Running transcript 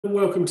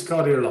Welcome to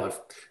Cardio Live.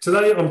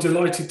 Today I'm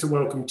delighted to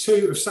welcome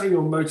two of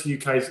SsangYong Motor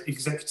UK's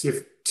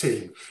executive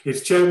team.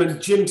 It's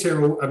Chairman Jim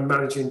Tyrrell and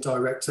Managing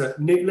Director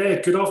Nick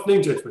Laird. Good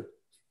afternoon, gentlemen.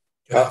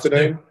 Good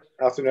afternoon.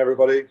 Afternoon,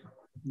 everybody.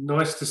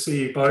 Nice to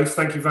see you both.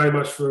 Thank you very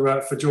much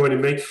for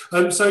joining me.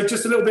 So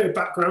just a little bit of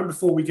background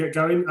before we get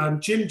going.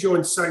 Jim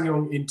joined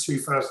SsangYong in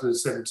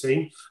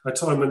 2017, a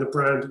time when the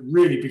brand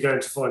really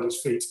began to find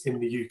its feet in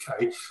the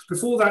UK.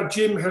 Before that,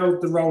 Jim held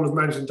the role of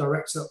Managing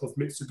Director of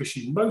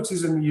Mitsubishi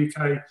Motors in the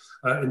UK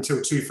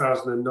until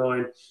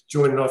 2009,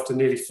 joining after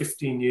nearly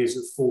 15 years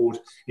at Ford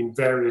in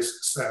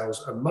various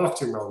sales and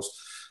marketing roles.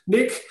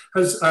 Nick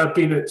has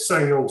been at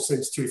SsangYong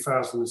since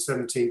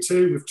 2017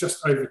 too, with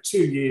just over 2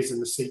 years in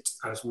the seat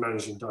as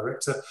Managing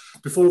Director.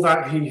 Before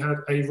that, he had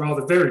a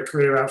rather varied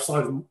career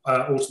outside of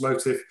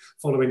automotive,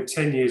 following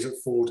 10 years at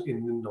Ford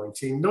in the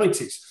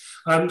 1990s.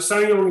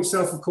 SsangYong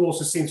itself, of course,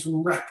 has seen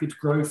some rapid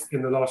growth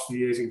in the last few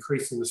years,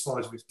 increasing the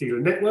size of its dealer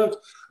network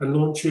and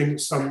launching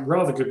some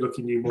rather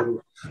good-looking new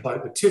models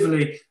like the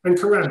Tivoli and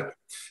Coranda.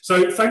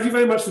 So thank you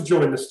very much for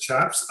joining us,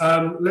 chaps.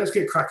 Let's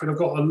get cracking. I've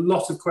got a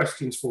lot of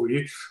questions for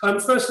you.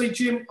 Firstly,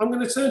 Jim, I'm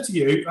going to turn to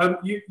you.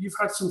 You've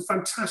had some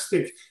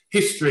fantastic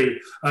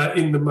history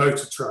in the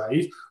motor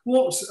trade.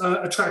 What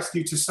attracted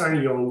you to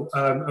SsangYong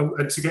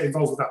and to get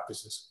involved with that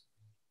business?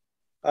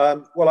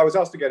 Well, I was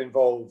asked to get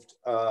involved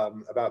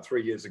about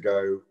 3 years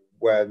ago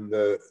when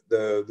the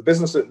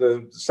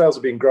sales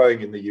have been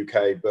growing in the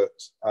UK,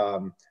 but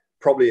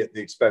probably at the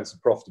expense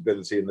of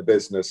profitability in the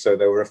business. So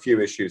there were a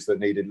few issues that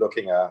needed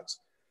looking at.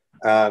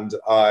 And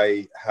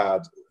I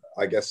had,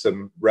 I guess,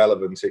 some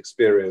relevant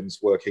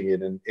experience working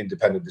in an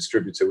independent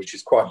distributor, which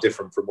is quite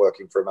different from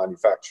working for a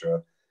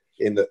manufacturer.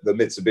 In the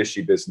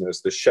Mitsubishi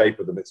business, the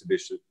shape of the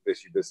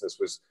Mitsubishi business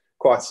was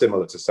quite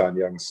similar to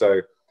SsangYong.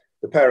 So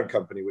the parent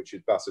company, which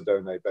is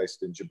Basadone,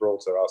 based in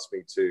Gibraltar, asked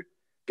me to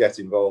get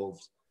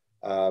involved.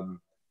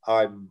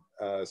 I'm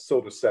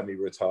sort of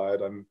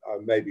semi-retired. I'm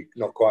maybe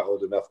not quite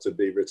old enough to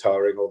be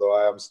retiring, although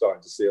I am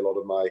starting to see a lot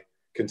of my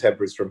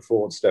contemporaries from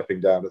Ford stepping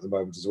down at the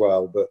moment as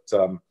well. But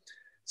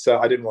so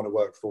I didn't want to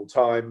work full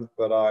time,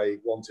 but I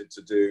wanted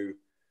to do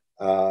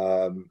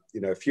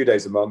a few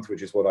days a month,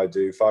 which is what I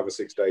do, 5 or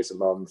 6 days a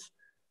month.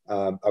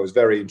 I was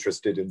very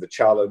interested in the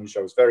challenge.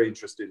 I was very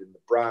interested in the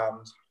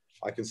brand.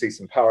 I can see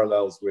some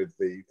parallels with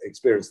the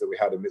experience that we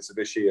had in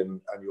Mitsubishi, and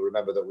you'll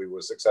remember that we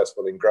were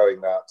successful in growing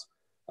that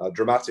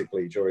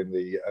dramatically during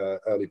the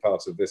early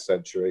part of this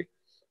century.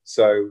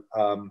 So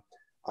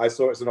I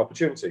saw it as an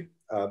opportunity.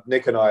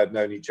 Nick and I had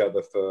known each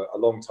other for a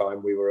long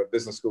time. We were at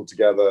business school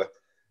together.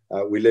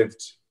 We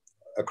lived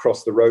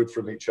across the road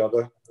from each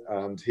other,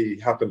 and he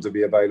happened to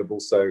be available.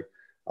 So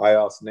I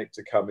asked Nick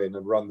to come in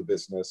and run the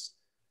business,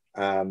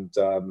 and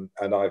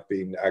I've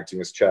been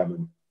acting as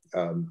chairman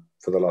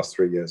for the last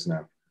 3 years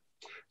now.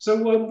 So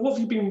what have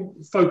you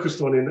been focused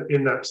on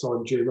in that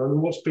time, Jim? I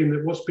mean, what's been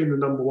the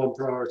number one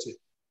priority?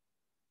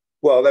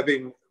 Well, there have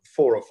been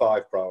 4 or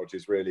 5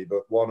 priorities really,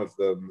 but one of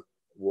them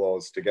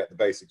was to get the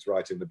basics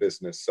right in the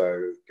business.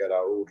 So get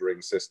our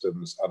ordering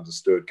systems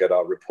understood, get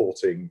our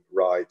reporting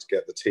right,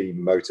 get the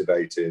team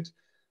motivated.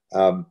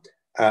 And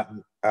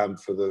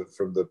from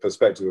the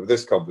perspective of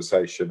this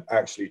conversation,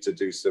 actually to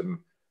do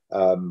some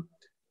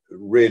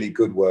really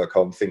good work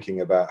on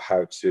thinking about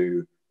how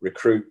to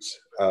recruit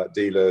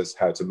dealers,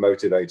 how to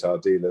motivate our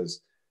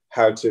dealers,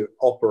 how to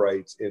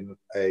operate in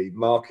a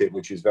market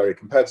which is very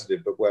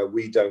competitive, but where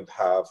we don't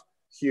have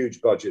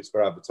huge budgets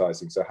for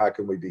advertising. So how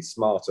can we be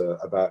smarter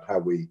about how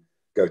we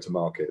go to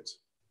market?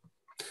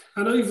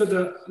 And over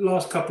the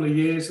last couple of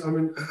years, I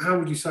mean, how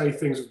would you say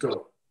things have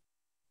gone?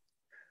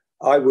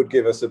 I would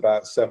give us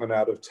about 7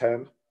 out of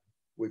 10.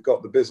 We've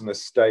got the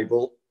business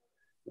stable.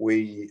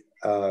 Clearly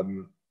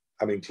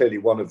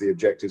one of the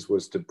objectives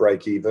was to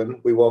break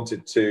even. We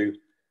wanted to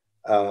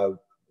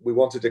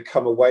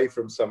come away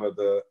from some of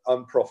the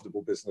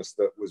unprofitable business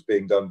that was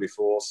being done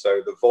before.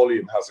 So the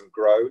volume hasn't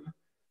grown,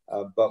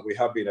 but we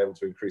have been able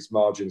to increase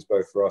margins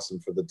both for us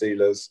and for the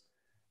dealers.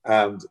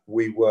 And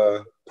we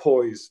were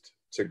poised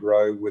to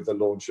grow with the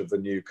launch of the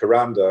new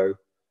Coranda.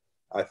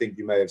 I think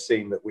you may have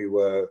seen that we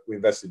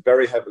invested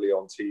very heavily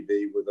on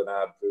TV with an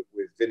ad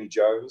with Vinnie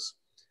Jones.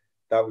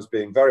 That was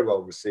being very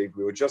well received.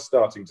 We were just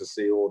starting to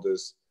see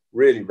orders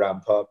really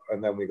ramp up,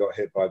 and then we got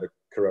hit by the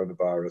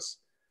coronavirus.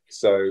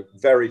 So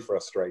very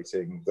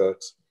frustrating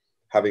that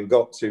having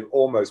got to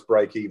almost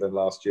break even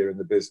last year in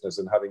the business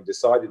and having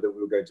decided that we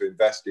were going to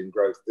invest in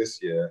growth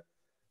this year,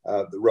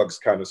 the rug's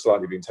kind of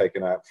slightly been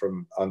taken out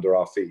from under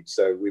our feet.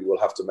 So we will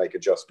have to make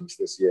adjustments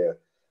this year.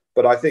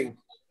 But I think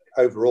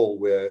overall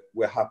we're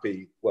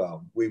happy.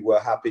 Well, we were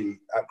happy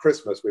at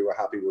Christmas. We were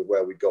happy with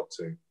where we got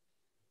to.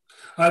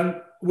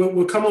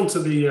 We'll come on to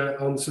the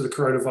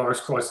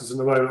coronavirus crisis in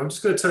a moment. I'm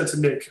just going to turn to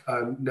Nick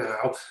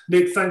now.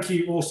 Nick, thank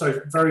you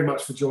also very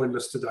much for joining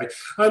us today.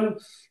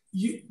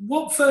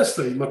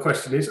 Firstly, my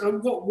question is,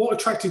 what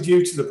attracted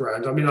you to the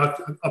brand? I mean,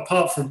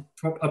 apart from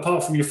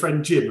your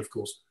friend Jim, of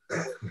course.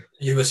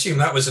 You assume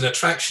that was an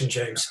attraction,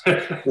 James.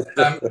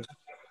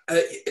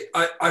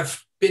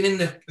 I've been in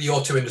the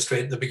auto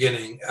industry at the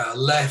beginning,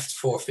 left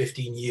for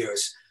 15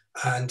 years.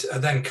 and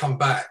then come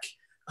back.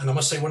 And I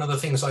must say, one of the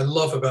things I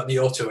love about the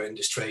auto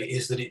industry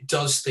is that it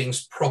does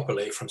things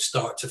properly from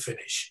start to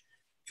finish.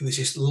 There's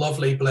this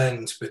lovely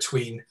blend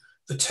between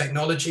the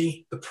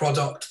technology, the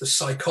product, the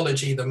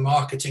psychology, the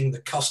marketing,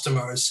 the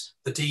customers,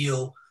 the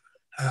deal,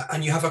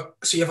 and you have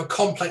a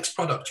complex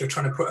product you're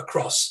trying to put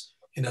across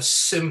in a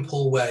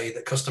simple way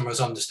that customers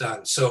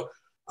understand. So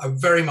I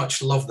very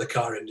much love the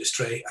car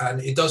industry,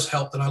 and it does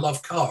help that I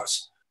love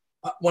cars.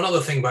 One other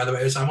thing, by the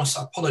way, is I must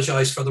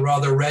apologize for the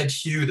rather red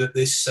hue that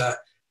this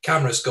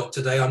camera's got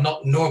today. I'm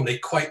not normally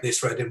quite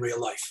this red in real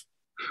life.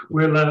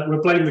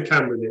 We'll blame the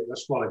camera, Nick.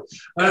 That's fine.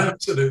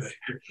 Absolutely.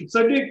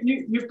 So, Nick,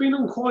 you've been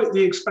on quite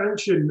the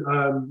expansion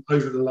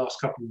over the last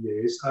couple of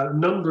years. A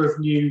number of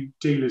new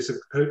dealers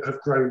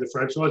have grown the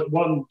franchise.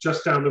 One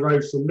just down the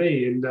road from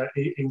me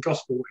in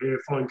Gosport here,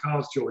 Fine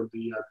Cars joined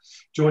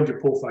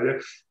your portfolio.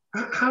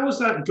 How has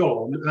that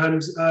gone,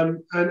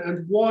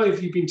 and why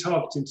have you been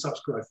targeting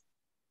such growth?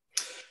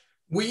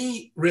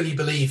 We really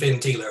believe in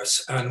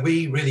dealers, and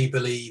we really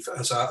believe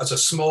as a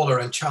smaller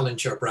and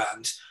challenger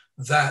brand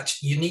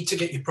that you need to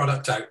get your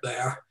product out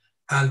there,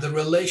 and the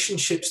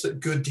relationships that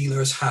good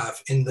dealers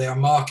have in their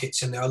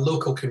markets, in their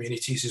local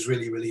communities, is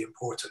really, really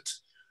important.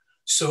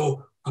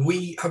 So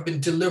we have been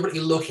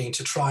deliberately looking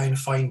to try and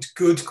find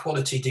good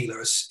quality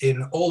dealers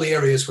in all the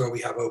areas where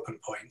we have open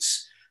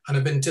points, and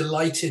have been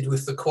delighted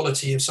with the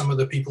quality of some of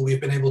the people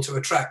we've been able to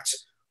attract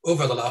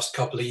over the last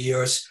couple of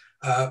years.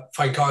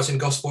 Fine Cars in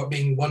Gosport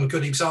being one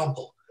good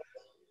example.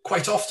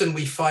 Quite often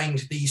we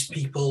find these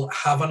people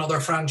have another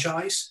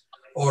franchise,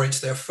 or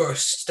it's their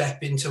first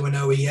step into an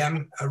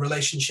OEM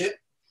relationship.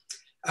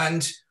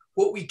 And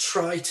what we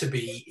try to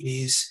be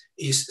is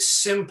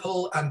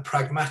simple and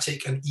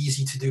pragmatic and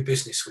easy to do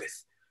business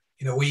with.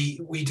 You know,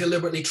 we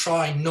deliberately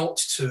try not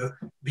to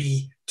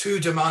be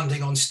too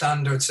demanding on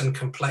standards and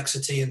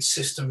complexity and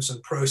systems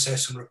and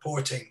process and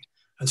reporting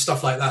and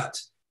stuff like that,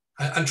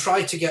 and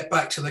try to get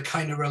back to the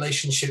kind of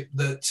relationship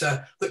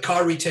that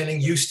car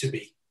retailing used to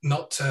be,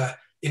 not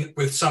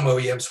with some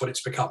OEMs what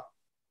it's become.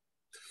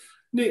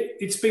 Nick,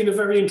 it's been a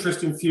very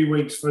interesting few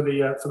weeks for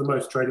the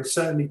motor trade. It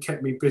certainly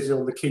kept me busy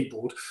on the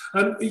keyboard.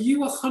 Are you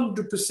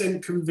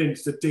 100%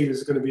 convinced that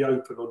dealers are going to be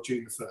open on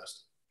June the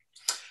 1st?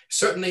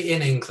 Certainly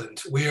in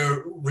England,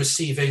 we're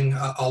receiving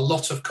a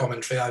lot of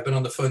commentary. I've been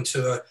on the phone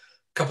to a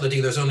couple of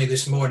dealers only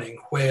this morning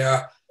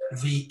where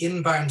the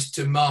inbound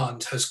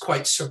demand has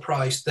quite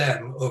surprised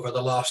them over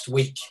the last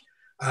week.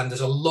 And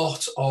there's a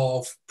lot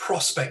of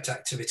prospect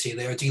activity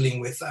they are dealing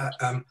with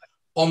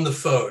on the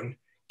phone,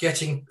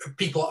 getting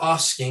people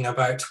asking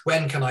about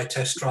when can I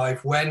test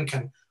drive, when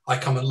can I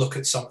come and look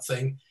at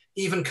something.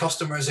 Even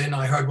customers in,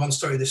 I heard one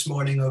story this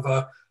morning of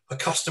a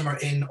customer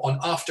in on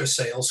after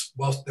sales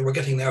whilst they were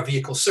getting their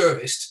vehicle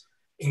serviced,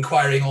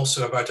 inquiring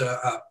also about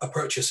a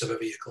purchase of a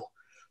vehicle.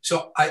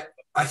 So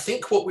I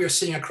think what we're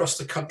seeing across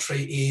the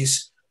country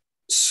is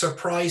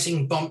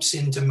surprising bumps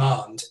in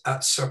demand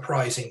at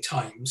surprising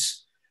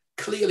times.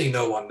 Clearly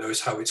no one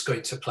knows how it's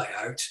going to play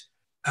out,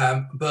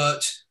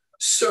 but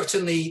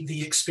certainly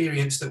the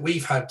experience that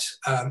we've had,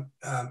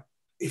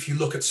 if you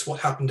look at what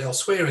happened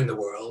elsewhere in the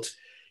world,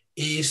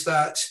 is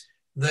that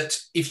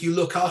if you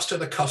look after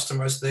the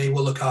customers, they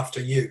will look after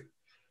you.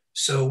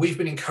 So we've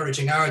been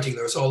encouraging our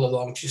dealers all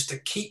along just to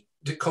keep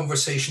the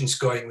conversations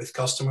going with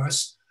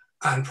customers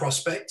and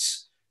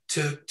prospects,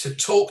 to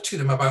talk to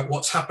them about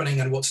what's happening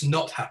and what's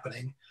not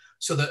happening,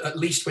 so that at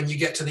least when you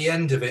get to the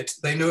end of it,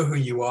 they know who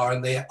you are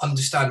and they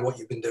understand what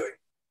you've been doing.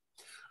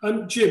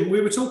 Jim,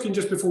 we were talking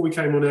just before we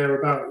came on air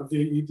about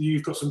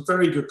you've got some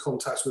very good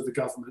contacts with the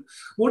government.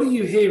 What are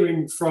you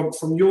hearing from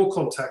your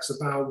contacts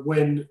about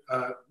when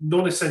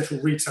non-essential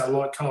retail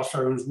like car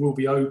showrooms will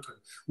be open?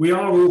 We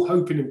are all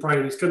hoping and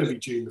praying it's going to be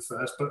June the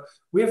 1st, but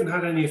we haven't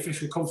had any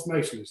official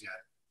confirmations yet.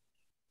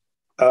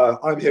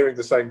 I'm hearing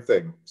the same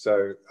thing.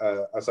 So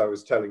as I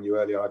was telling you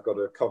earlier, I've got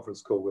a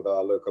conference call with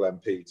our local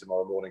MP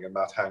tomorrow morning, and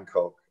Matt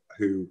Hancock,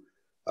 who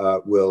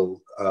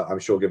will, I'm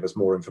sure, give us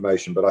more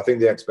information. But I think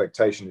the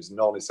expectation is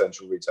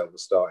non-essential retail will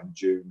start in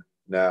June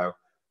now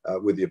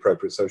with the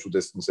appropriate social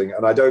distancing.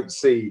 And I don't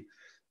see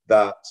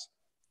that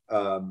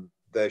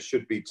there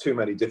should be too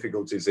many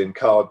difficulties in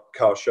car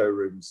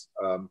showrooms.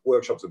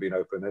 Workshops have been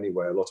open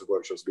anyway. A lot of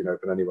workshops have been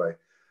open anyway.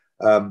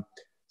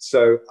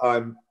 So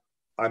I'm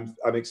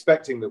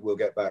expecting that we'll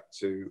get back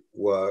to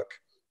work.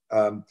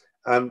 And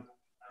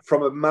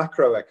from a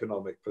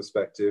macroeconomic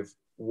perspective,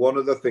 one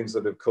of the things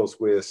that, of course,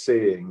 we're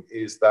seeing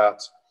is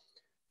that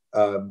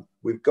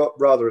we've got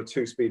rather a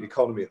two-speed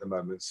economy at the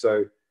moment.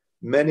 So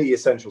many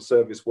essential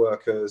service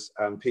workers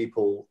and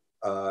people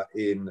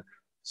in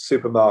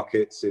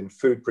supermarkets, in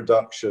food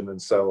production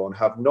and so on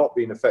have not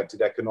been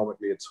affected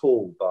economically at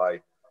all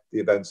by the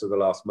events of the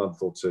last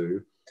month or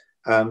two.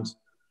 And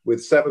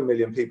with 7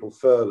 million people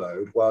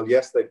furloughed, while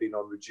yes, they've been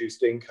on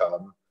reduced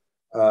income,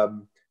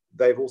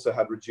 they've also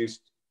had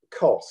reduced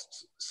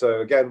costs.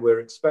 So again,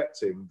 we're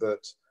expecting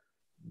that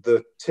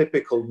the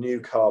typical new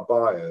car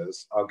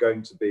buyers are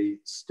going to be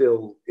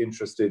still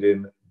interested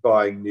in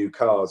buying new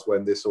cars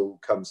when this all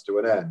comes to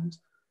an end.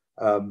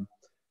 And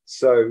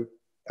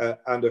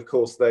of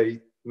course, they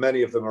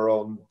many of them are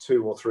on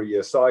 2 or 3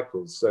 year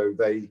cycles. So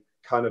they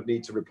kind of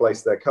need to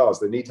replace their cars.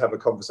 They need to have a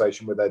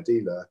conversation with their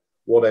dealer,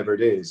 whatever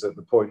it is, at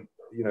the point,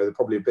 you know, they're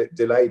probably a bit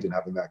delayed in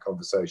having that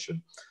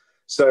conversation.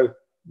 So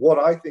what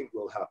I think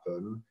will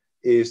happen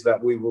is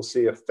that we will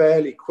see a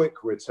fairly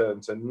quick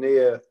return to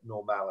near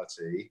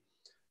normality.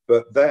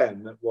 But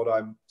then what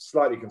I'm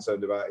slightly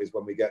concerned about is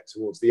when we get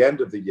towards the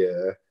end of the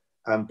year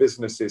and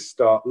businesses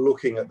start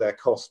looking at their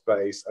cost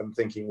base and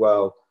thinking,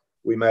 well,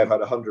 we may have had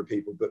 100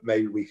 people, but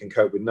maybe we can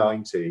cope with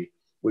 90.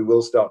 We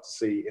will start to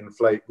see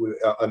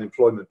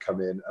unemployment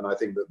come in. And I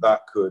think that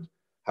that could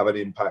have an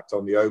impact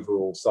on the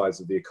overall size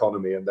of the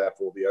economy and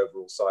therefore the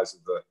overall size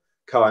of the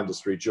car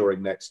industry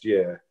during next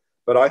year.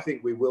 But I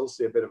think we will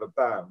see a bit of a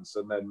bounce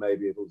and then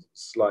maybe it'll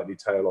slightly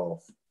tail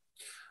off.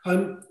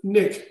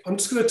 Nick, I'm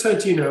just going to turn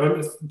to you now.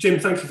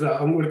 Jim, thank you for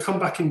that. I'm going to come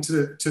back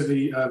into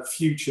the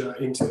future,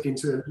 into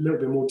a little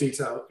bit more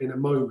detail in a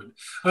moment.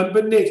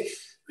 But Nick,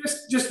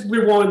 let's just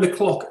rewind the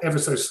clock ever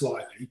so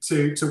slightly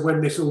to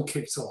when this all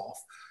kicked off.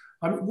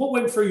 What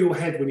went through your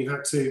head when you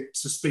had to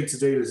speak to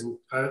dealers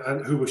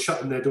and who were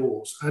shutting their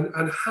doors?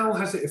 And how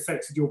has it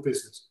affected your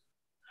business?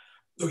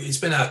 Look, it's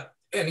been an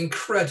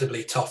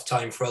incredibly tough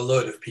time for a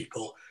load of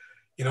people.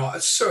 You know,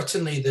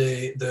 certainly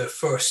the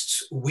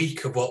first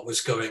week of what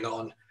was going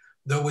on,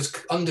 there was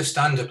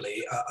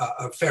understandably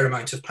a fair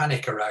amount of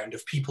panic around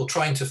of people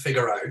trying to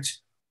figure out,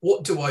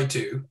 what do I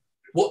do?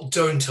 What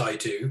don't I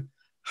do?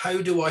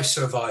 How do I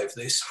survive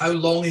this? How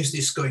long is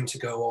this going to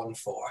go on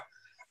for?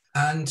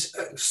 And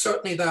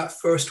certainly that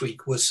first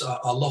week was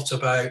a lot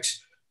about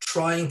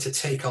trying to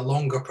take a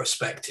longer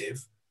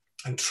perspective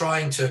and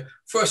trying to,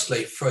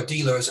 firstly, for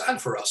dealers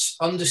and for us,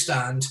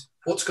 understand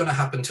what's going to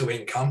happen to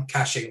income,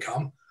 cash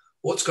income,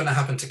 what's going to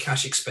happen to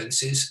cash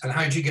expenses, and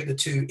how do you get the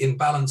two in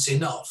balance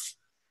enough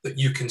that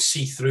you can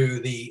see through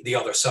the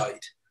other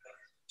side.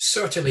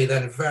 Certainly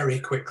then very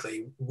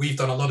quickly, we've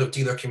done a lot of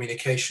dealer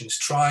communications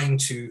trying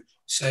to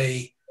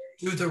say,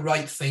 do the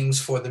right things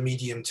for the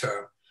medium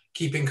term,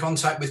 keep in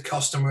contact with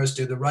customers,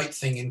 do the right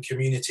thing in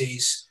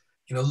communities,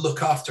 you know,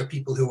 look after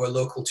people who are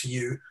local to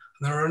you. And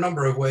there are a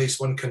number of ways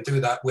one can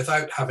do that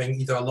without having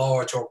either a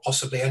large or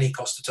possibly any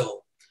cost at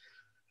all.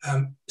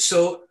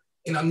 So,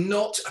 you know,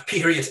 not a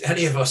period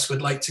any of us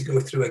would like to go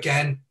through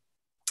again.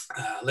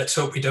 Let's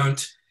hope we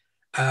don't.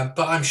 But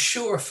I'm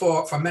sure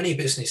for many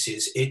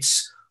businesses,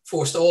 it's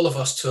forced all of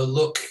us to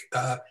look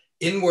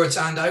inwards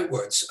and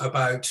outwards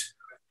about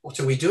what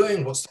are we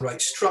doing? What's the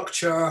right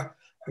structure?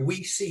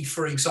 We see,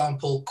 for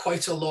example,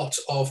 quite a lot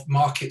of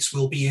markets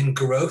will be in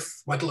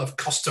growth. Quite a lot of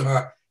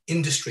customer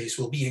industries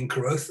will be in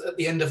growth at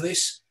the end of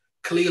this.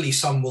 Clearly,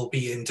 some will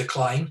be in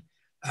decline,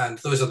 and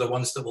those are the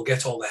ones that will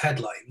get all the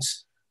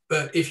headlines.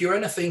 But if you're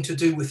anything to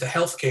do with the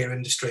healthcare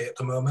industry at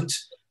the moment,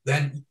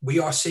 then we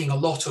are seeing a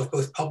lot of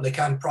both public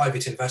and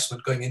private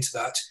investment going into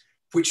that,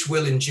 which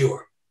will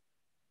endure.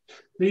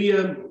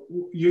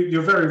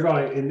 You're very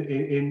right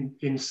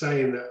in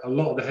saying that a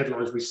lot of the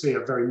headlines we see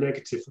are very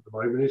negative at the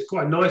moment. It's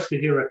quite nice to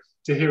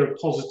hear a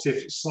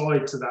positive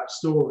side to that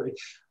story.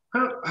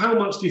 How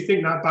much do you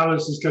think that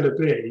balance is going to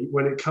be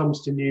when it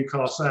comes to new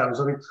car sales?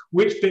 I mean,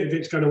 which bit of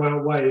it's going to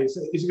outweigh? Is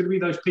it going to be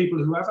those people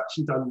who have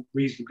actually done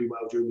reasonably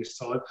well during this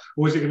time,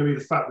 or is it going to be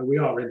the fact that we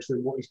are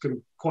entering what is going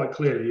to quite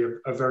clearly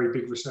a very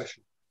big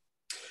recession?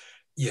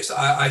 Yes,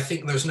 I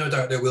think there's no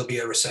doubt there will be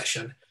a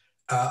recession.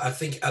 I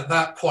think at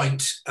that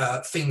point,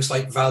 things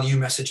like value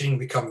messaging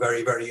become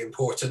very, very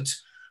important,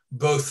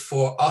 both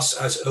for us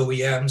as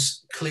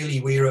OEMs.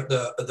 Clearly, we're at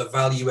the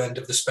value end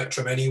of the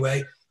spectrum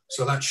anyway,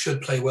 so that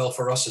should play well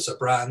for us as a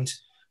brand.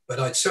 But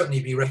I'd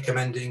certainly be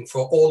recommending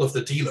for all of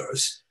the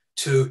dealers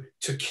to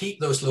keep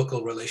those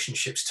local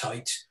relationships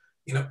tight.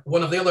 You know,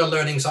 one of the other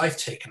learnings I've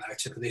taken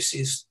out of this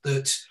is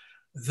that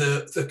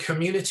the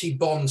community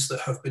bonds that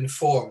have been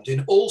formed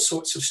in all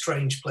sorts of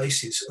strange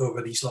places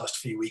over these last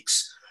few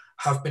weeks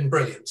have been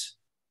brilliant.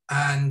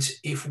 And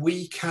if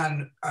we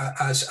can,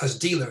 as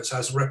dealers,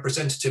 as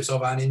representatives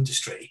of an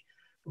industry,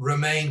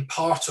 remain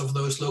part of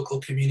those local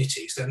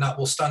communities, then that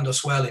will stand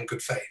us well in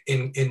good faith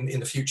in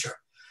the future.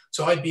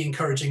 So I'd be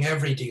encouraging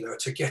every dealer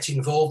to get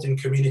involved in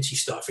community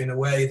stuff in a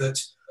way that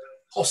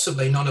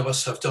possibly none of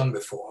us have done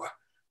before.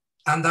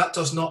 And that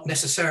does not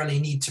necessarily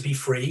need to be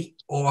free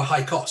or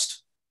high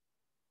cost.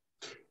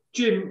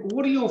 Jim,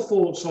 what are your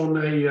thoughts on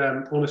a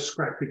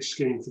scrappage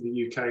scheme for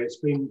the UK? It's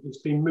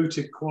been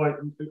mooted quite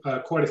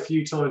a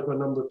few times by a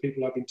number of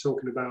people I've been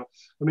talking about.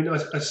 I mean, a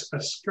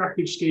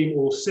scrappage scheme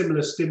or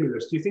similar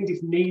stimulus, do you think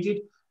it's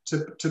needed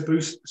to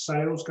boost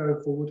sales going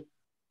forward?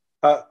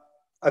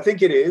 I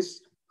think it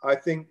is. I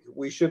think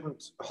we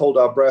shouldn't hold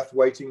our breath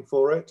waiting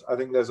for it. I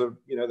think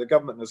the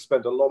government has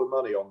spent a lot of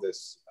money on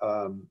this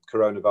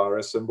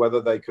coronavirus, and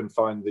whether they can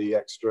find the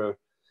extra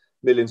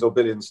millions or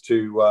billions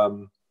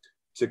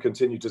to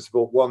continue to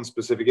support one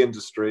specific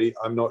industry,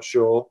 I'm not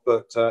sure.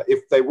 But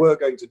if they were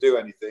going to do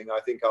anything, I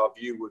think our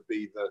view would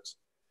be that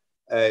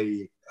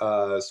a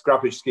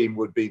scrappage scheme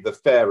would be the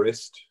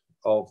fairest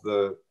of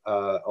the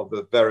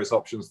various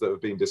options that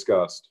have been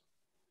discussed.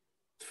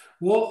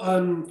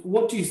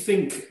 What do you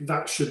think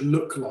that should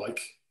look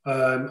like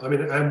I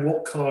mean, and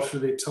what cars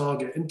should it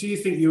target? And do you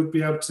think you'll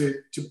be able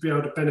to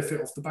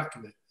benefit off the back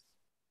of it?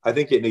 I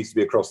think it needs to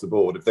be across the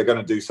board. If they're going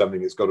to do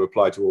something, it's got to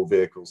apply to all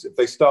vehicles. If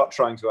they start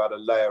trying to add a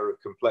layer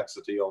of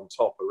complexity on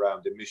top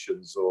around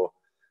emissions or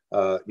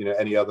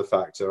any other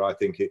factor, I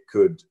think it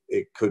could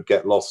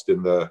get lost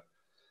in the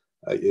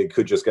it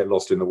could just get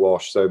lost in the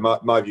wash. So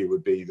my view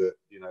would be that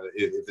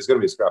if there's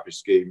going to be a scrappage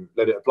scheme,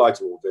 let it apply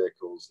to all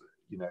vehicles.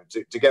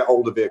 To get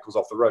older vehicles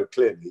off the road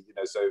clearly.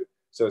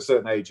 So a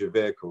certain age of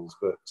vehicles,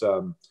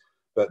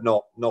 but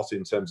not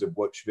in terms of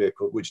which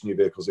new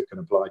vehicles it can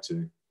apply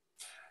to.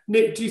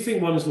 Nick, do you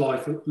think one's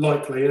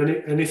likely?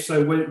 And if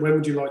so, when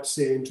would you like to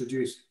see it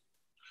introduced?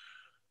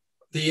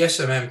 The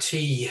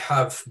SMMT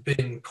have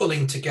been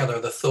pulling together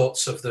the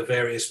thoughts of the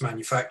various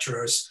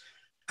manufacturers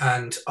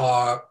and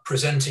are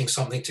presenting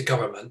something to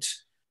government.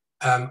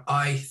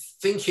 I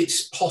think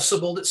it's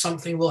possible that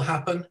something will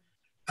happen.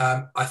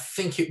 I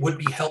think it would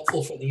be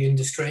helpful for the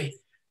industry.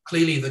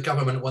 Clearly, the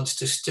government wants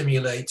to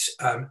stimulate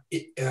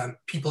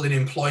people in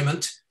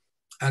employment.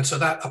 And so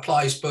that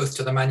applies both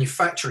to the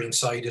manufacturing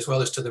side as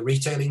well as to the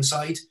retailing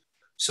side.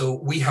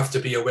 So we have to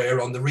be aware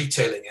on the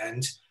retailing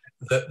end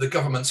that the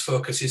government's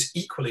focus is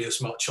equally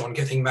as much on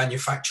getting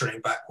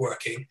manufacturing back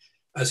working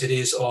as it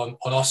is on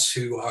us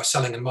who are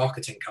selling and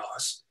marketing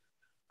cars.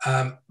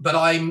 But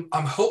I'm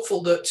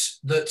hopeful that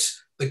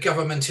the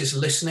government is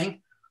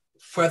listening.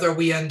 Whether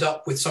we end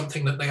up with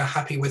something that they are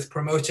happy with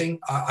promoting,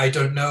 I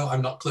don't know.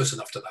 I'm not close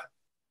enough to that,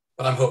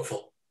 but I'm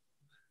hopeful.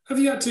 Have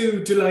you had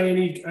to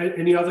delay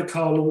any other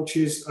car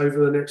launches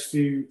over the next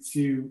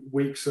few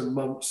weeks and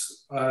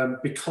months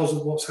because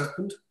of what's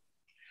happened?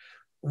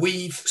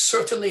 We've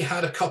certainly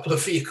had a couple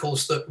of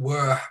vehicles that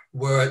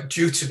were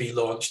due to be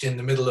launched in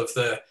the middle of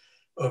the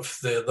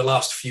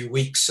last few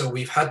weeks, so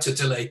we've had to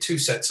delay 2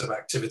 sets of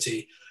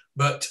activity.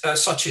 But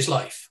such is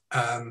life.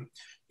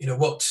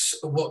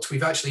 What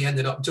we've actually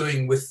ended up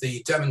doing with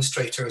the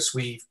demonstrators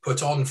we've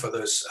put on for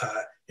those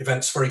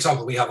events, for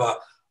example, we have a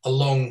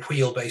long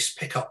wheelbase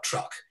pickup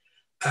truck,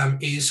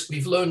 is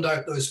we've loaned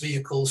out those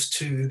vehicles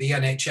to the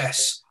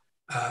NHS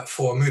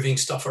for moving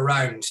stuff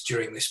around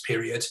during this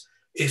period.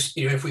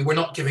 If we were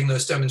not giving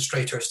those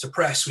demonstrators to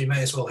press, we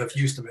may as well have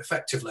used them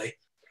effectively,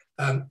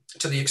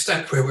 to the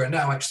extent where we're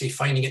now actually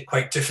finding it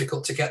quite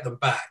difficult to get them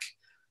back.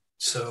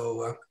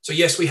 So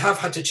yes, we have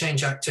had to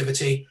change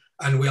activity,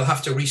 and we'll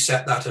have to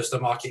reset that as the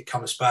market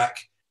comes back.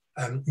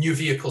 New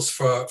vehicles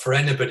for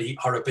anybody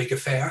are a big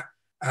affair,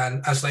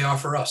 and as they are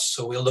for us.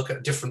 So we'll look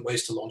at different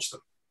ways to launch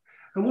them.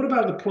 And what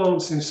about the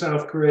plants in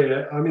South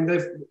Korea? I mean,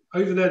 they've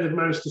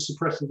managed to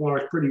suppress the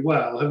virus pretty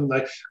well, haven't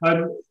they?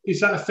 Is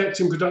that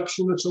affecting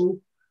production at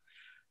all?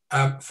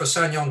 For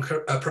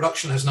SsangYong,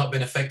 production has not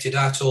been affected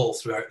at all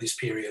throughout this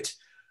period.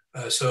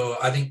 So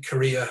I think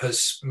Korea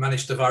has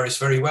managed the virus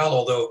very well,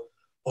 although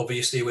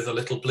obviously with a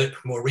little blip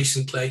more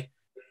recently.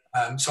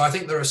 So I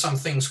think there are some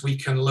things we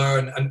can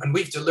learn, and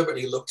we've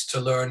deliberately looked to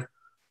learn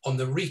on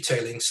the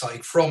retailing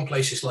side from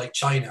places like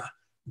China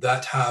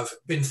that have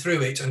been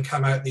through it and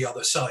come out the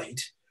other side,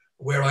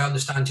 where I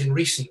understand in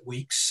recent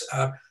weeks,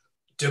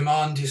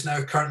 demand is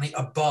now currently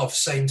above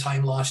same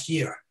time last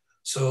year.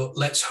 So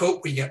let's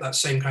hope we get that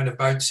same kind of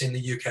bounce in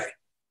the UK.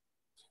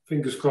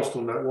 Fingers crossed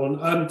on that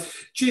one.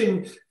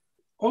 Jim,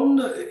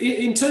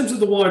 in terms of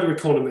the wider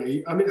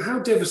economy, I mean, how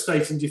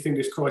devastating do you think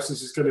this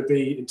crisis is going to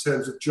be in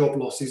terms of job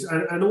losses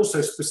and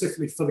also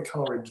specifically for the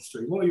car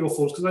industry? What are your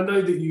thoughts? Because I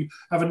know that you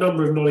have a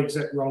number of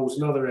non-exec roles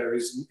in other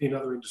areas, in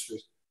other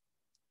industries.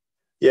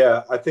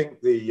 Yeah, I think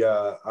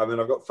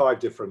I've got 5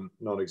 different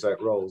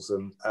non-exec roles,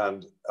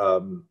 and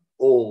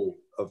all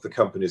of the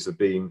companies have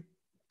been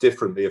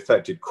differently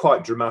affected,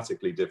 quite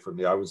dramatically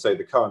differently. I would say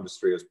the car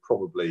industry is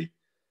probably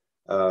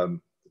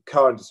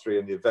car industry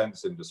and the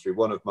events industry.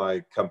 One of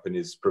my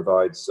companies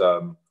provides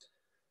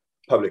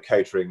public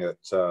catering at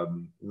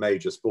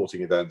major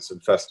sporting events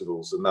and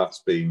festivals, and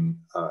that's been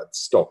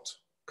stopped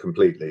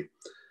completely.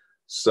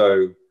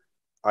 So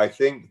I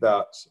think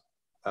that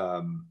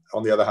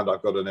on the other hand,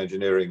 I've got an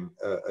engineering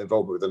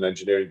involvement with an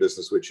engineering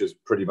business which has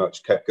pretty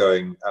much kept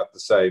going at the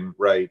same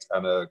rate,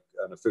 and a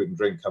food and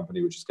drink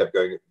company which has kept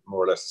going at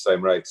more or less the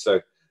same rate.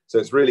 So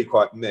it's really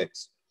quite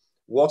mixed.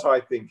 What I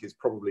think is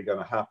probably going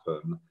to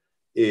happen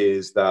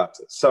is that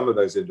some of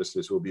those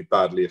industries will be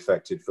badly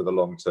affected for the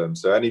long term.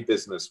 So any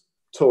business,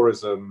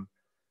 tourism,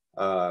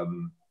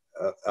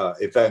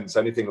 events,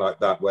 anything like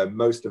that, where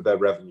most of their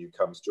revenue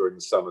comes during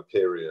the summer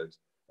period.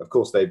 Of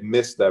course, they've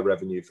missed their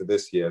revenue for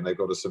this year and they've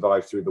got to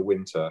survive through the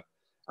winter.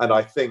 And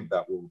I think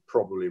that will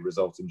probably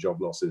result in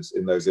job losses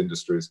in those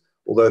industries,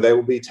 although there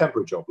will be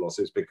temporary job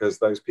losses because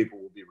those people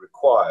will be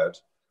required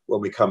when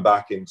we come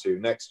back into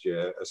next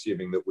year,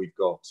 assuming that we've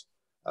got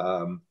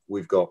a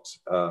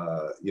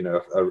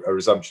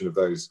resumption of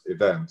those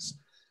events.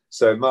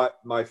 So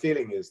my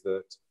feeling is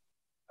that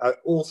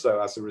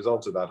also as a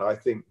result of that, I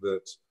think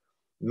that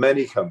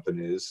many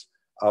companies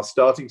are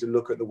starting to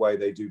look at the way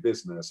they do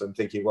business and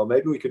thinking, well,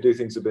 maybe we could do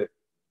things a bit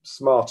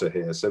smarter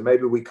here. So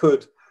maybe we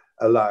could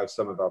allow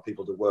some of our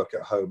people to work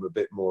at home a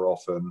bit more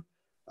often.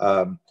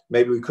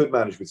 maybe we could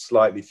manage with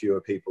slightly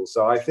fewer people.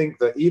 So I think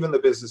that even the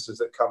businesses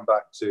that come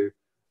back to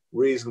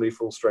reasonably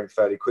full strength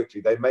fairly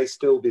quickly, they may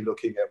still be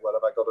looking at, well,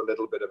 have I got a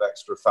little bit of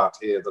extra fat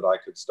here that I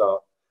could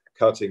start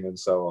cutting and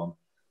so on.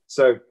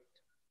 So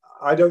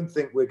I don't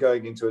think we're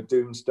going into a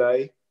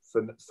doomsday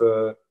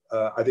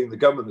I think the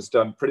government has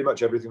done pretty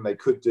much everything they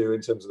could do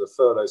in terms of the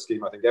furlough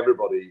scheme. I think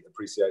everybody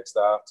appreciates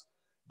that.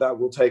 That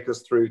will take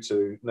us through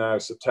to now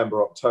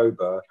September,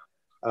 October.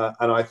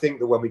 And I think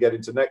that when we get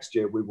into next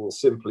year, we will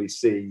simply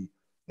see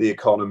the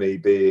economy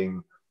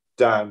being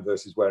down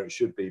versus where it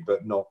should be,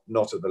 but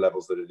not at the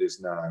levels that it is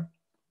now.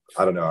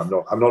 I don't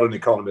know. I'm not an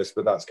economist,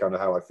 but that's kind of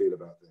how I feel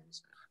about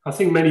things. I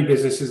think many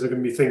businesses are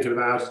going to be thinking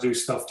about how to do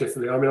stuff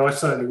differently. I mean, I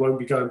certainly won't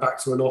be going back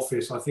to an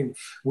office. I think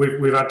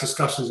we've had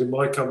discussions in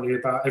my company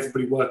about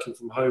everybody working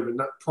from home, and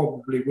that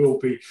probably will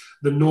be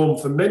the norm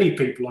for many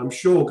people, I'm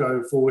sure,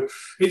 going forward.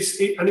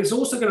 And it's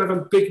also going to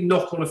have a big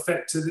knock-on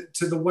effect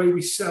to the way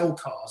we sell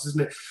cars,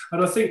 isn't it?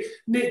 And I think,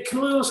 Nick,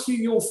 can I ask you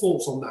your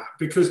thoughts on that?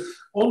 Because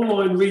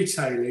online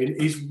retailing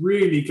is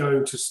really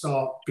going to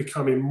start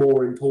becoming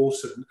more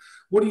important.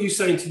 What are you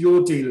saying to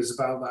your dealers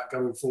about that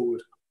going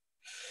forward?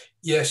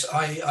 Yes,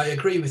 I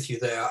agree with you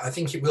there. I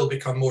think it will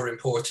become more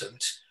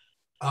important.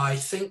 I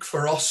think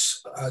for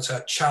us as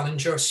a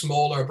challenger,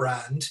 smaller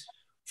brand,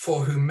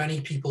 for whom many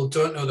people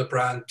don't know the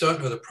brand,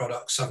 don't know the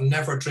products, have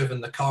never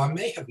driven the car,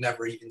 may have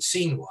never even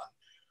seen one,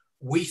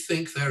 we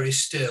think there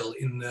is still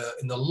in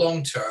the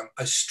long term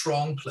a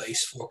strong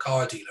place for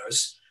car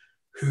dealers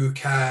who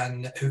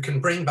can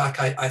bring back.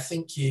 I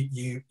think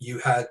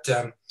you had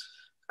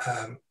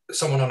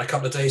someone on a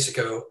couple of days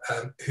ago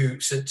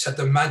who said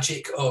the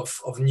magic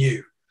of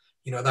new.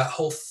 You know, that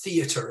whole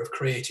theatre of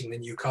creating the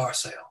new car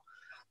sale.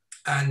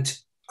 And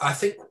I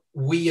think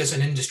we as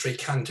an industry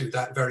can do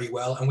that very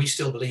well, and we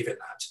still believe in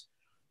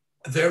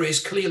that. There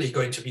is clearly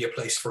going to be a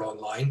place for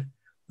online.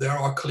 There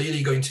are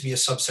clearly going to be a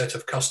subset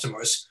of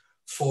customers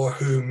for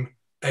whom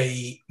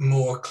a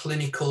more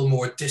clinical,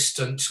 more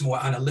distant,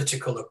 more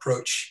analytical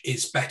approach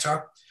is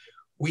better.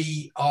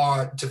 We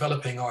are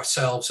developing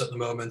ourselves at the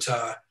moment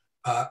an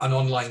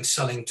online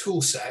selling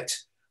tool set.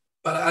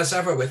 But as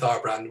ever with our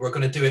brand, we're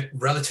going to do it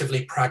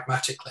relatively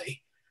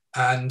pragmatically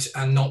and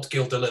not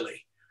gild the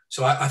lily.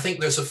 So I think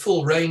there's a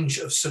full range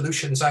of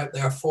solutions out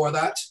there for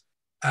that.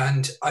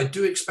 And I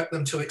do expect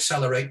them to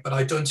accelerate, but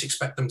I don't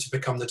expect them to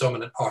become the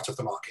dominant part of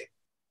the market.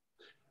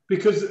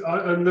 Because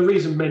and the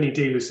reason many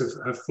dealers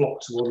have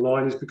flocked to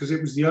online is because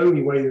it was the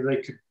only way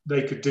that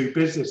they could do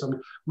business. I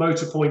mean,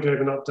 Motorpoint gave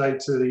an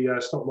update to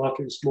the stock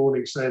market this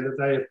morning saying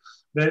that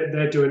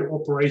they're doing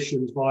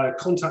operations via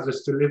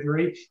contactless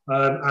delivery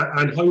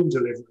and home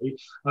delivery,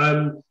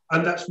 and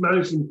that's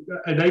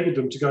enabled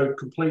them to go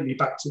completely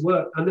back to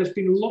work. And there's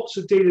been lots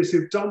of dealers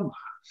who've done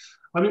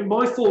that. I mean,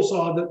 my thoughts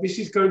are that this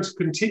is going to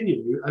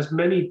continue as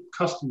many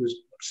customers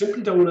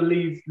simply don't want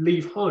to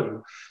leave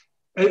home.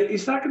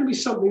 Is that going to be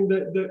something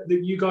that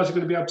you guys are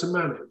going to be able to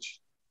manage?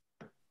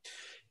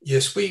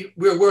 Yes,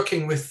 we're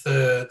working with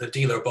the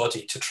dealer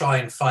body to try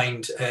and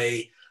find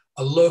a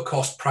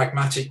low-cost,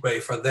 pragmatic way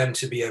for them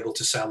to be able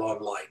to sell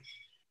online.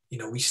 You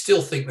know, we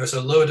still think there's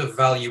a load of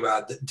value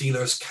add that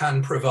dealers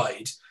can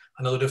provide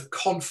and a load of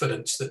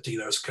confidence that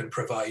dealers can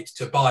provide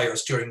to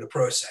buyers during the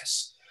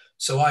process.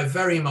 So I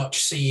very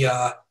much see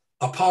a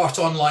part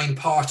online,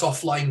 part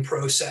offline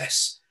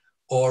process,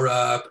 or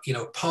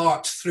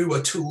part through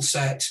a tool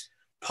set,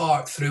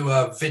 part through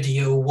a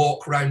video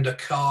walk around a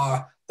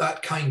car,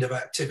 that kind of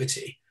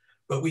activity.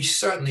 But we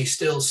certainly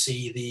still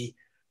see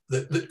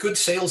the good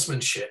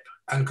salesmanship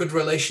and good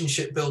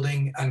relationship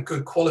building and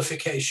good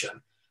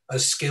qualification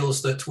as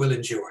skills that will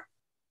endure.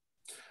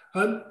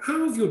 How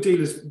have your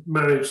dealers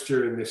managed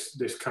during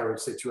this current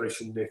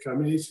situation, Nick? I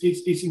mean,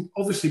 it's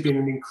obviously been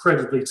an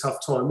incredibly tough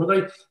time. Were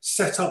they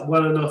set up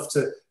well enough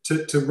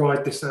to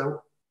ride this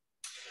out?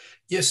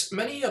 Yes,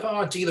 many of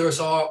our dealers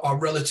are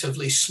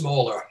relatively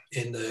smaller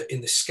in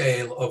the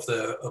scale of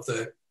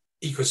the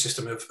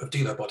ecosystem of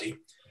dealer body.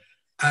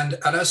 And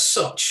as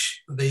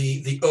such,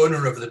 the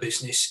owner of the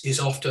business is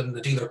often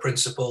the dealer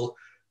principal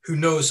who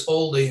knows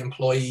all the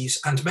employees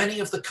and many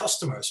of the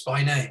customers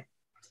by name.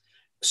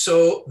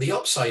 So the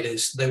upside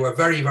is they were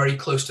very, very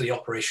close to the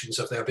operations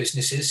of their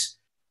businesses.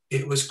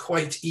 It was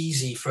quite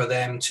easy for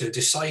them to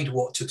decide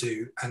what to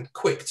do and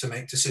quick to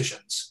make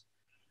decisions.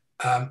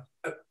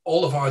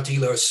 All of our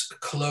dealers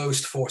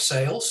closed for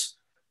sales.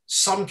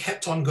 Some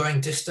kept on going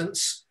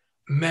distance.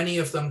 Many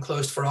of them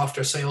closed for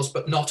after sales,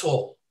 but not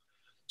all.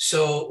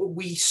 So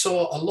we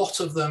saw a lot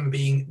of them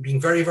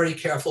being very, very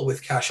careful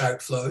with cash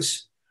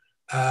outflows,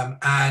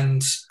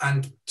 and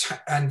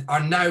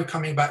are now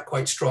coming back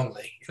quite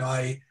strongly. You know,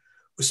 I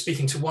was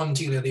speaking to one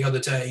dealer the other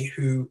day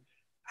who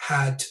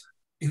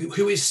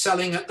is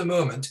selling at the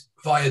moment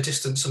via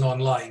distance and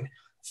online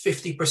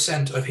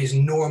 50% of his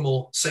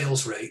normal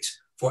sales rate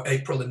for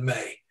April and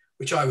May,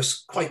 which I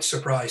was quite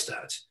surprised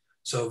at.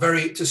 So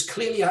there's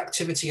clearly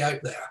activity out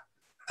there.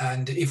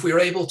 And if we're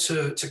able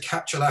to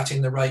capture that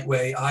in the right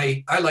way,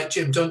 I like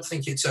Jim, don't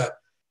think it's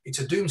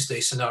a doomsday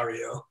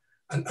scenario.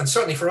 And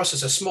certainly for us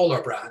as a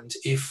smaller brand,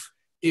 if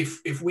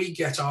if we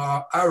get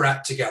our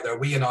act together,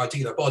 we and our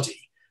dealer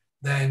body,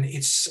 then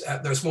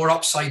there's more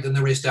upside than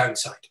there is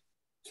downside.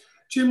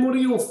 Jim, what are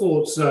your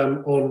thoughts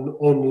on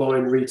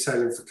online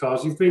retailing for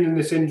cars? You've been in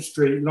this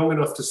industry long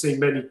enough to see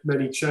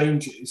many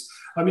changes.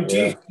 I mean,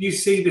 do you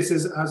see this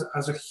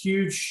as a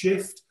huge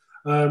shift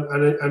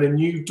and a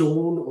new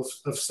dawn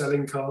of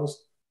selling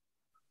cars?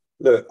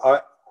 Look,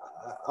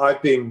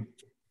 I've been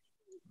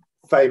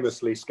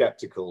famously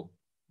skeptical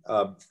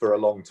for a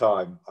long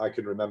time. I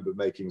can remember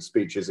making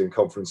speeches in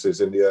conferences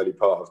in the early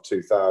part of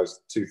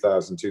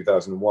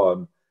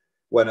 2001,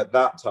 when at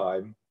that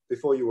time,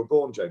 before you were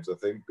born, James, I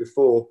think,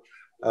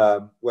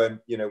 when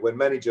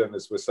many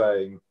journalists were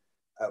saying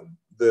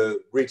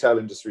the retail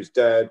industry is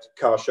dead,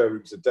 car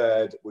showrooms are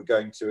dead, we're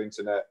going to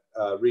internet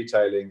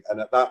retailing. And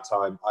at that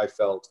time, I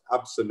felt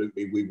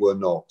absolutely we were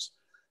not.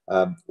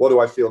 What do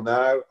I feel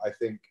now? I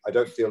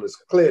don't feel as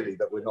clearly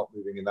that we're not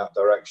moving in that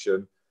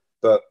direction.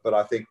 But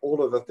I think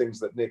all of the things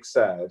that Nick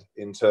said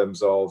in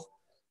terms of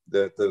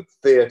the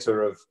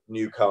theatre of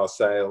new car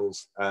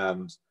sales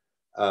and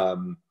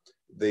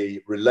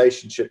the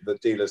relationship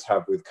that dealers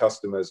have with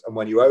customers, and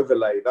when you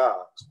overlay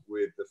that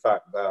with the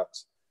fact that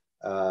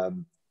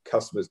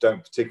customers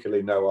don't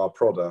particularly know our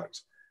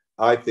product,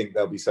 I think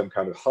there'll be some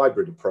kind of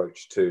hybrid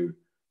approach to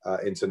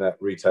internet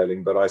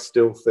retailing. But I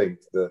still think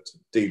that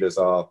dealers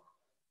are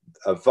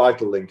a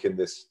vital link in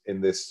this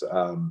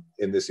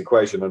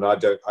equation, and I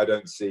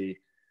don't see,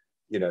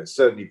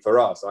 certainly for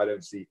us, I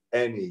don't see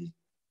any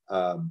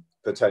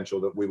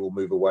potential that we will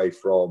move away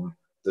from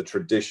the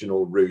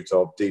traditional route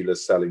of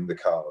dealers selling the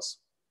cars.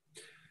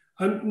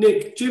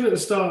 Nick, Jim at the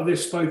start of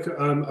this spoke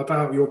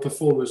about your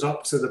performance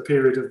up to the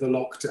period of the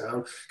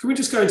lockdown. Can we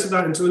just go into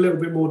that into a little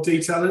bit more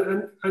detail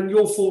and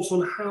your thoughts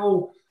on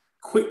how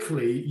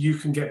quickly you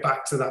can get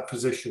back to that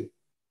position?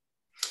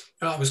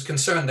 I was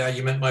concerned there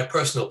you meant my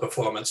personal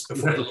performance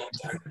before the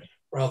lockdown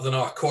rather than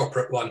our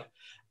corporate one.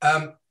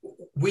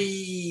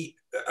 We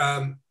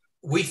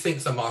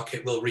think the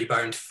market will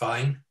rebound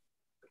fine,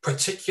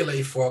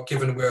 particularly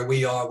given where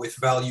we are with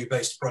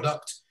value-based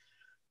product.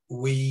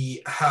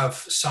 We have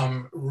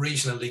some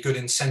reasonably good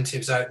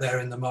incentives out there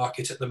in the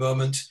market at the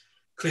moment.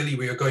 Clearly,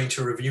 we are going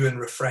to review and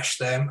refresh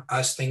them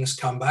as things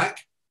come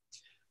back.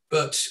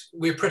 But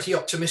we're pretty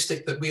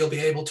optimistic that we'll be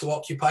able to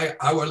occupy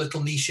our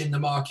little niche in the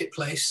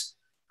marketplace,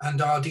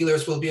 and our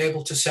dealers will be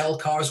able to sell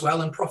cars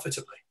well and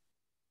profitably.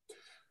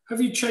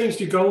 Have you changed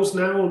your goals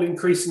now on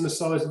increasing the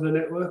size of the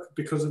network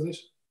because of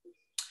this?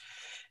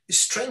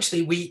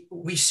 Strangely,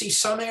 we see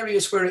some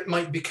areas where it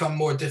might become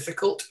more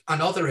difficult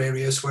and other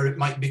areas where it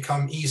might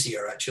become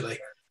easier, actually.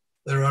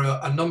 There are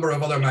a number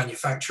of other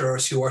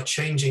manufacturers who are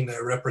changing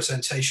their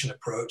representation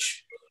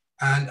approach,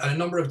 and a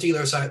number of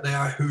dealers out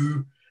there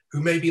who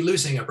may be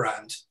losing a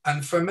brand.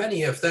 And for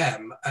many of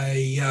them,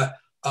 a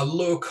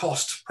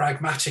low-cost,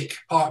 pragmatic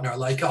partner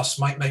like us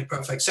might make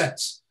perfect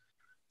sense.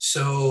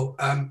 So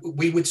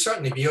we would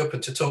certainly be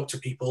open to talk to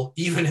people,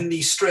 even in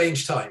these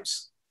strange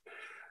times.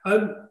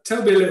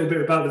 Tell me a little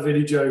bit about the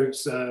Vinnie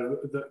Jones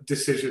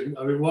decision.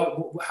 I mean,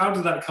 how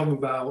did that come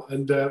about,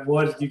 and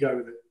why did you go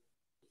with it?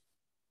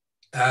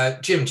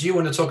 Jim, do you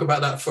want to talk about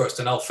that first,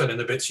 and I'll fill in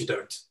the bits you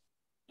don't?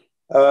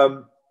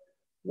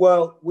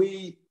 Well,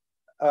 we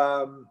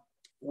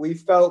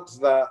felt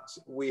that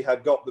we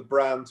had got the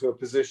brand to a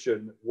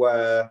position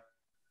where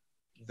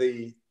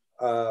the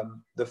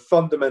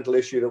fundamental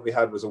issue that we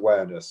had was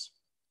awareness.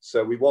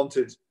 So we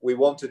wanted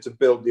to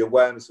build the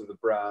awareness of the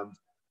brand.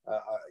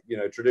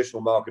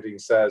 Traditional marketing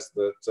says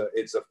that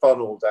it's a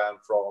funnel down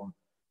from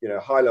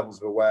high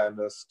levels of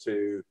awareness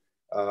to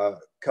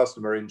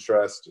customer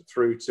interest,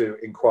 through to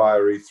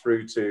inquiry,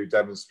 through to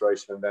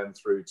demonstration, and then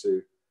through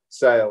to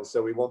sales.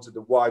 So we wanted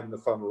to widen the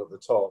funnel at the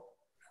top.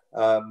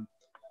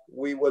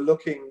 We were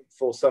looking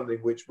for something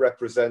which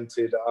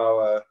represented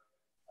our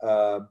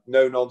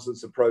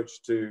no-nonsense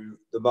approach to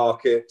the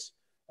market.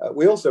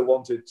 We also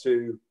wanted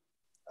to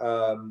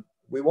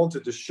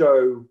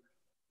show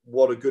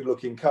what a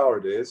good-looking car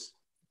it is,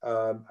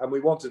 and we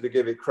wanted to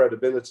give it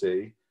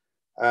credibility.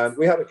 And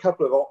we had a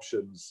couple of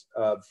options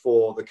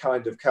for the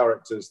kind of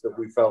characters that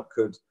we felt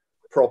could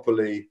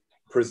properly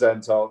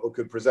present our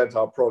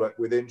product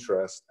with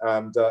interest.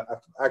 And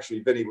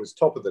actually, Vinnie was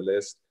top of the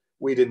list.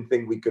 We didn't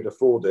think we could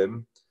afford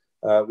him.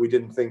 We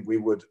didn't think we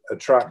would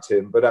attract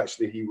him, but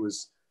actually he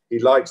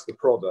likes the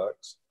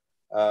product.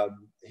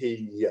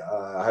 He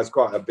has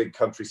quite a big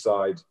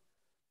countryside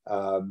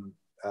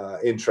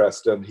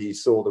interest, and he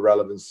saw the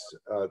relevance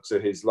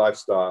to his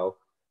lifestyle.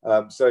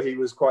 So he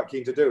was quite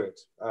keen to do it,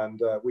 and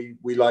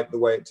we liked the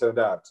way it turned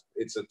out.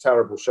 It's a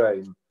terrible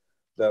shame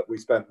that we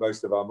spent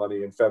most of our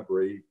money in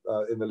February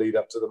in the lead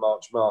up to the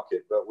March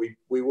market, but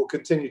we will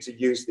continue to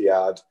use the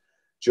ad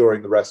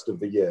during the rest of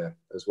the year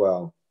as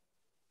well.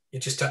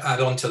 Just to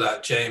add on to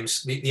that,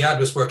 James, the ad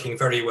was working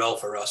very well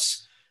for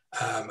us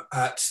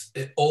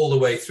all the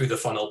way through the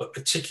funnel, but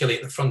particularly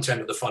at the front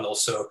end of the funnel.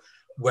 So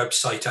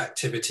website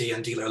activity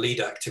and dealer lead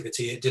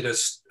activity, it did a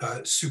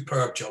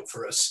superb job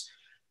for us.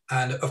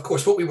 And of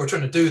course, what we were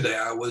trying to do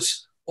there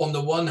was, on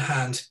the one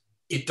hand,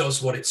 it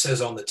does what it says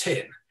on the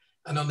tin.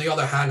 and on the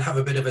other hand, have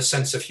a bit of a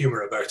sense of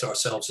humour about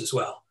ourselves as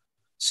well.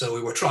 So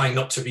we were trying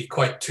not to be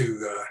quite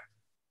too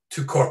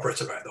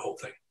corporate about the whole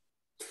thing.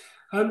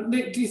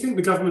 Nick, do you think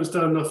the government's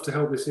done enough to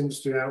help this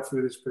industry out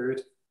through this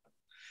period?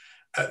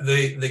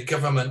 The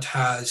government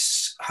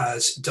has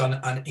done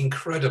an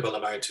incredible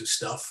amount of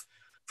stuff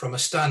from a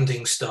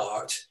standing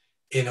start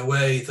in a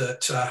way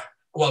that,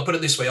 well, I'll put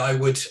it this way, I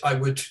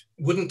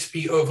wouldn't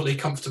be overly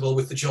comfortable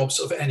with the jobs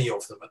of any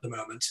of them at the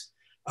moment.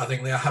 I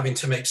think they are having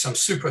to make some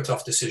super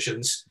tough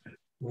decisions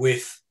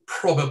with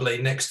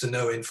probably next to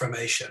no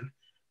information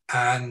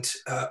and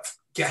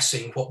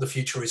guessing what the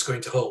future is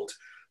going to hold.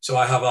 So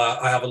I have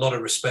a lot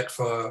of respect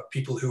for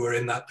people who are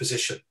in that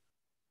position.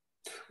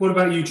 What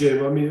about you,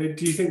 Jim? I mean,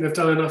 do you think they've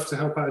done enough to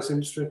help out this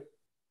industry?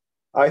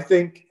 I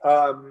think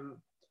from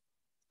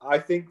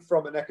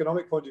an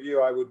economic point of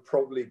view, I would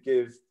probably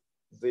give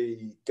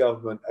the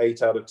government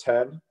 8 out of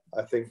 10.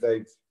 I think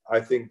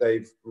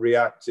they've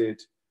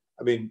reacted,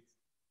 I mean,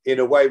 in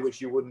a way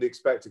which you wouldn't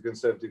expect a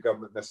Conservative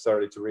government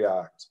necessarily to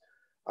react.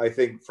 I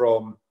think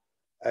from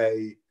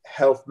a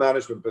health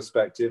management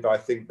perspective, I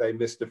think they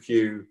missed a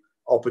few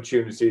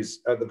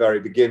opportunities at the very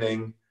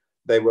beginning.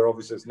 They were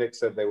obviously, as Nick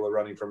said, they were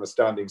running from a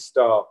standing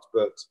start,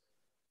 but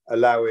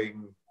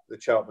allowing the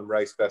Cheltenham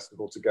Race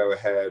Festival to go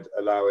ahead,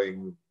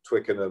 allowing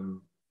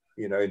Twickenham,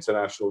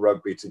 international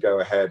rugby to go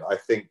ahead, I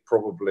think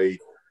probably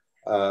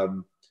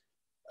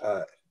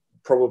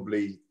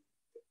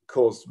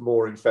caused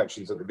more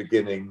infections at the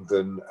beginning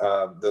than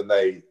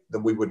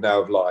we would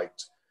now have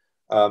liked.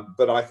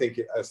 But I think,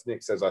 as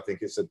Nick says, I think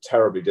it's a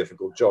terribly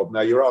difficult job.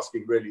 Now, you're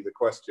asking really the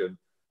question,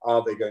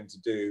 are they going to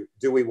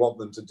do we want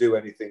them to do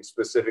anything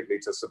specifically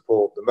to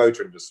support the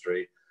motor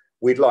industry?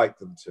 We'd like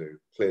them to,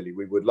 clearly.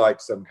 We would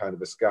like some kind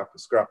of a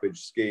scrappage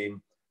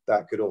scheme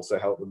that could also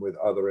help them with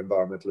other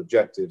environmental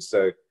objectives.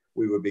 So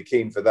we would be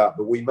keen for that.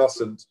 But we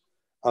mustn't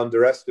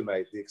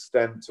underestimate the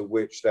extent to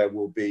which there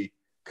will be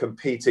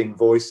competing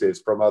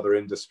voices from other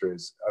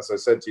industries. As I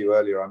said to you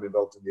earlier, I'm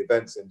involved in the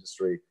events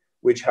industry,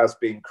 which has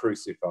been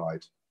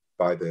crucified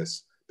by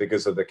this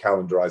because of the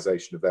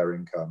calendarization of their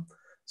income.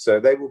 So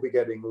they will be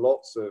getting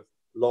lots of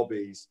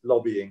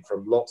lobbying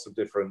from lots of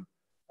different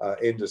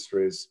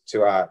industries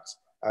to act,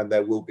 and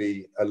there will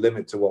be a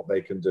limit to what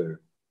they can do.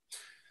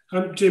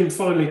 Jim,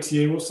 finally to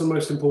you, what's the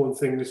most important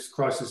thing this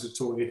crisis has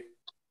taught you?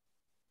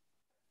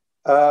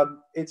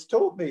 It's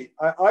taught me,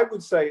 I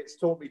would say it's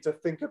taught me to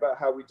think about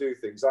how we do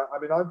things. I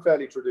mean, I'm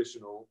fairly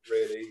traditional,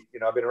 really.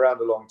 I've been around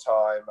a long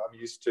time. I'm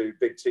used to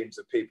big teams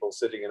of people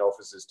sitting in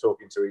offices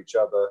talking to each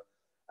other.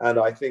 And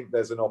I think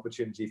there's an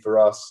opportunity for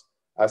us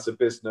as a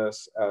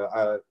business.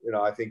 I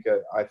think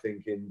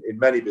in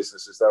many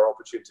businesses, there are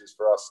opportunities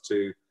for us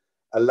to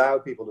allow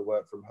people to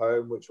work from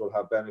home, which will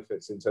have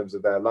benefits in terms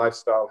of their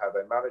lifestyle, how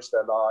they manage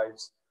their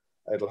lives.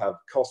 It'll have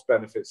cost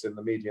benefits in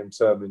the medium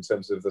term in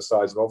terms of the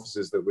size of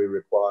offices that we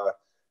require.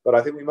 But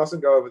I think we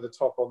mustn't go over the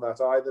top on that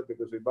either,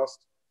 because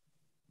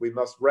we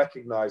must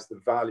recognize the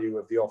value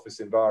of the office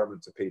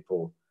environment to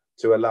people,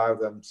 to allow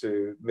them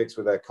to mix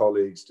with their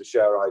colleagues, to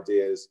share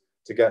ideas,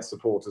 to get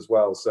support as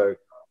well. So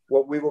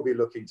what we will be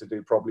looking to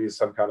do probably is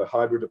some kind of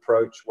hybrid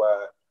approach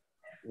where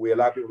we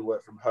allow people to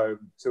work from home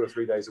 2 or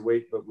 3 days a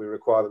week, but we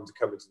require them to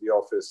come into the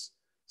office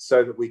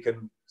so that we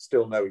can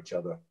still know each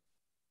other.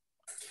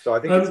 So I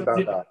think it's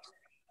about that.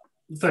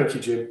 Thank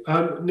you, Jim.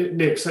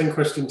 Nick, same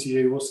question to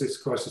you. What's this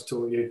crisis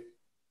taught you?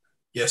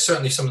 Yeah,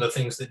 certainly some of the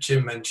things that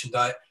Jim mentioned.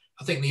 I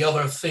think the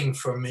other thing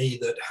for me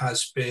that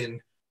has been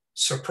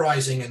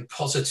surprising and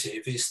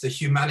positive is the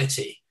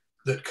humanity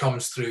that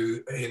comes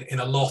through in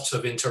a lot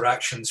of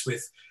interactions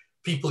with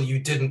people you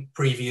didn't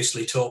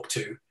previously talk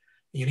to.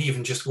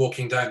 Even just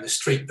walking down the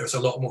street, there's a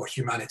lot more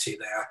humanity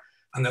there.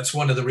 And that's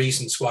one of the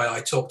reasons why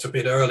I talked a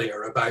bit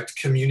earlier about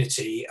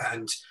community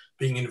and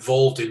being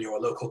involved in your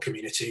local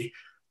community.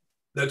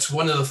 That's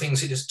one of the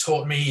things it has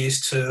taught me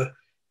is to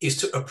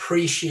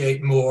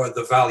appreciate more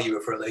the value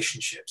of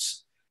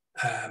relationships.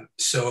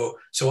 So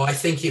I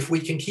think if we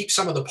can keep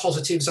some of the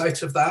positives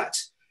out of that,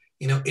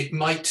 it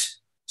might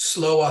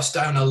slow us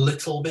down a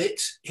little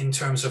bit in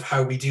terms of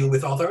how we deal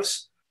with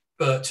others.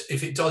 But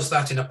if it does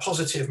that in a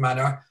positive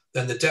manner,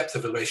 then the depth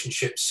of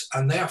relationships,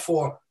 and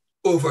therefore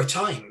over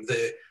time,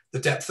 the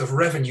depth of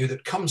revenue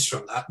that comes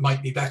from that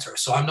might be better.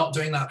 So I'm not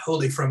doing that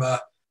wholly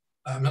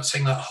I'm not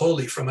saying that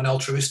wholly from an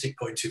altruistic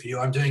point of view.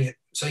 I'm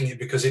saying it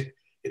because it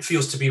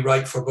feels to be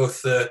right for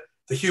both the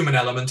human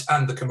element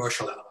and the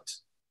commercial element.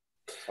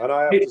 And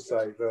I have to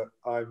say that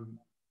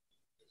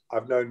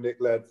I've known Nick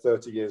Laird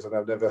 30 years and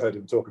I've never heard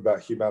him talk about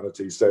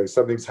humanity. So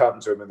something's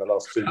happened to him in the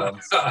last 2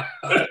 months.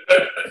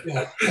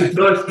 Yeah.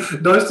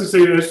 Nice to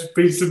see there's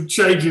been some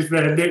changes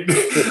there, Nick.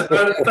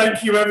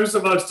 Thank you ever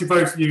so much to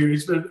both of you.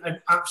 It's been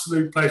an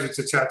absolute pleasure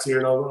to chat to you,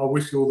 and I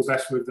wish you all the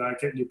best with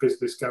getting your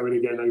business going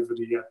again over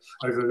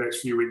the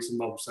next few weeks and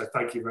months. So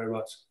thank you very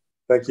much.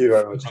 Thank you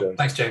very much, James.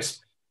 Thanks,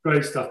 James.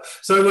 Great stuff.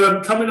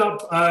 So coming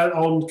up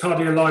on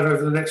Cardio Live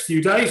over the next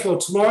few days, well,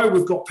 tomorrow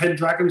we've got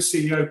Pendragon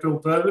CEO Bill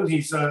Berman.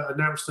 He's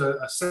announced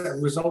a set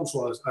of results,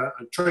 well, a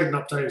trading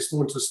update this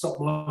morning to the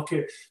stock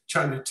market,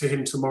 chatting to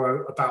him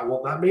tomorrow about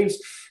what that means.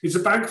 It's a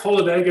bank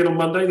holiday again on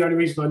Monday. The only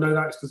reason I know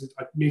that is because it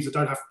means I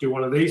don't have to do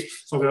one of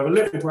these. So I'm going to have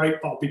a little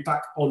break, but I'll be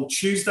back on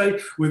Tuesday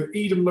with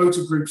Eden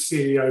Motor Group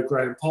CEO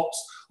Graham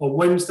Potts. On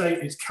Wednesday,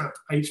 it's CAP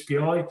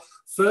HPI.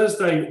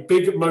 Thursday,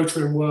 big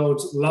motoring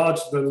world's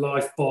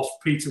larger-than-life boss,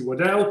 Peter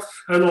Waddell.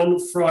 And on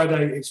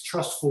Friday, it's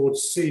Trust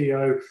Ford's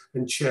CEO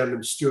and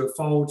Chairman, Stuart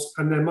Folds,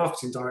 and their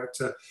Marketing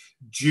Director,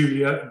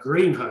 Julia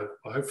Greenholm.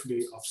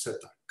 Hopefully, I've said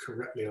that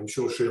correctly. I'm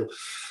sure she'll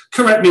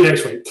correct me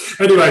next week.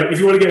 Anyway, if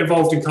you want to get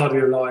involved in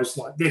Cardio Lives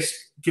like this,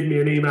 give me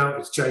an email.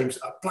 It's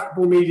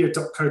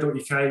james@blackbullmedia.co.uk.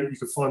 You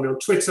can find me on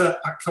Twitter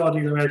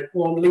 @CardioLaird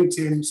or on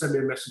LinkedIn. Send me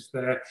a message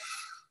there.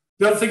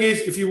 The other thing is,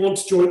 if you want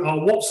to join our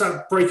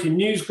WhatsApp breaking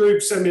news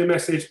group, send me a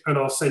message and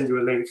I'll send you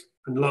a link.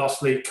 And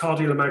lastly,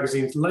 Cardio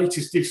Magazine's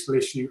latest digital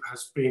issue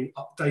has been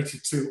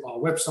updated to our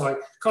website,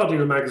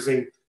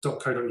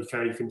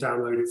 cardiomagazine.co.uk. You can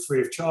download it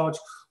free of charge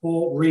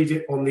or read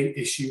it on the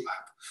issue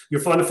app.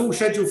 You'll find a full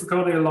schedule for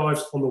Cardio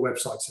Lives on the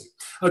website too.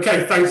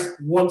 Okay, thanks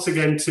once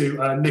again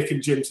to Nick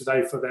and Jim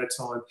today for their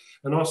time,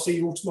 and I'll see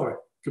you all tomorrow.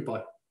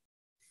 Goodbye.